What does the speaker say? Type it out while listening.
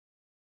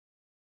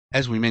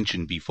As we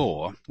mentioned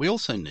before, we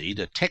also need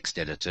a text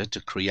editor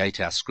to create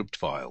our script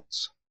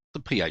files,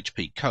 the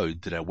PHP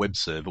code that our web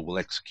server will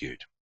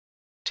execute.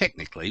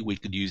 Technically, we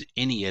could use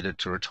any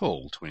editor at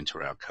all to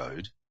enter our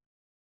code,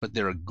 but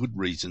there are good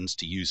reasons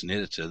to use an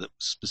editor that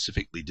was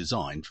specifically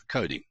designed for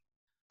coding.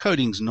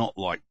 Coding's not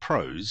like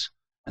prose,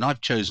 and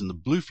I've chosen the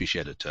Bluefish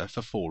editor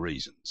for 4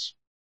 reasons.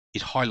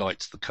 It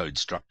highlights the code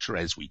structure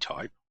as we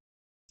type.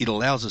 It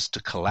allows us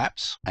to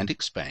collapse and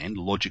expand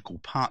logical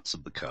parts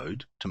of the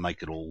code to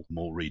make it all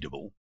more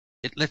readable.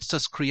 It lets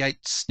us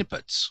create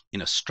snippets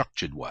in a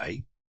structured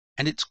way,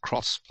 and it's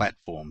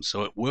cross-platform,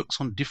 so it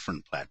works on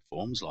different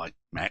platforms like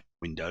Mac,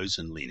 Windows,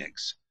 and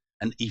Linux,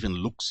 and even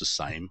looks the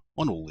same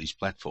on all these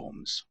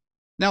platforms.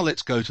 Now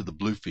let's go to the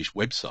Bluefish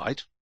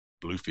website,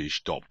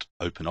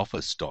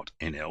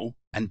 bluefish.openoffice.nl,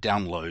 and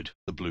download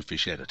the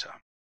Bluefish editor.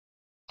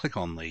 Click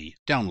on the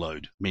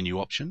Download menu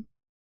option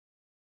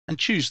and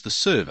choose the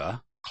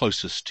server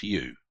closest to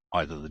you,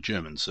 either the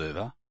German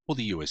server or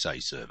the USA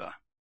server.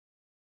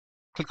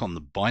 Click on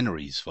the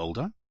Binaries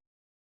folder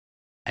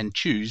and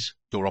choose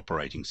your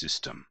operating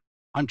system.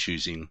 I'm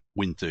choosing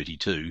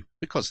Win32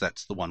 because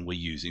that's the one we're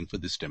using for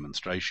this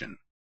demonstration.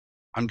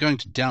 I'm going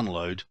to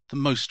download the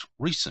most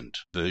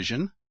recent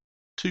version,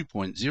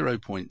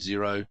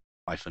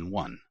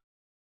 2.0.0-1,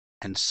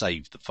 and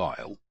save the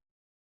file.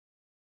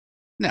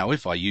 Now,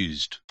 if I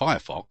used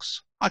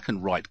Firefox, I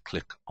can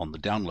right-click on the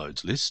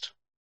downloads list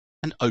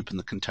and open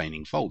the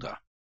containing folder.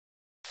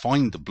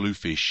 Find the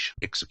Bluefish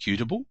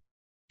executable,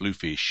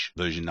 Bluefish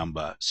version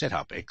number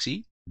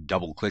setup.exe,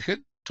 double-click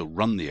it to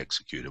run the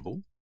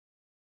executable.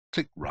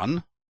 Click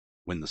Run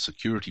when the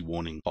security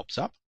warning pops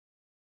up.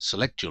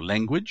 Select your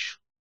language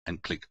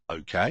and click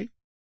OK.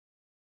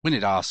 When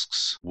it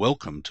asks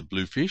Welcome to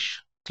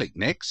Bluefish, click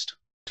Next.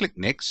 Click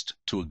Next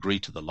to agree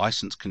to the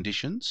license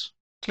conditions.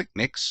 Click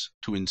Next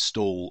to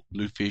install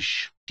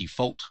Bluefish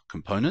default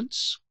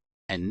components,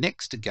 and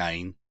Next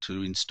again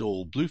to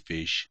install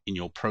Bluefish in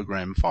your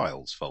Program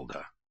Files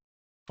folder.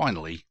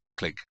 Finally,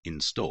 click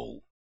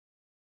Install.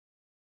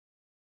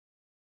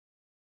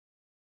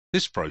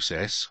 This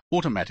process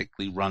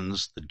automatically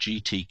runs the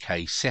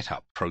GTK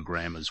setup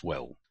program as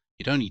well.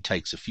 It only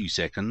takes a few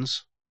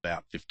seconds,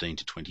 about 15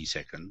 to 20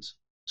 seconds,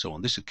 so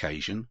on this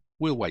occasion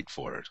we'll wait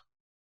for it.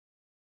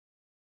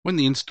 When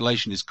the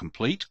installation is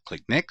complete,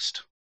 click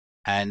Next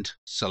and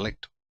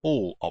select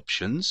all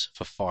options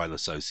for file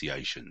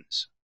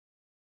associations.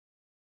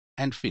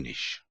 And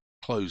finish.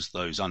 Close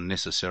those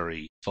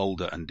unnecessary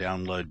folder and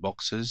download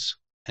boxes,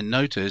 and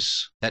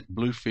notice that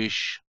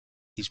Bluefish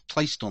is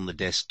placed on the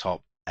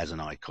desktop as an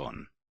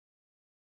icon.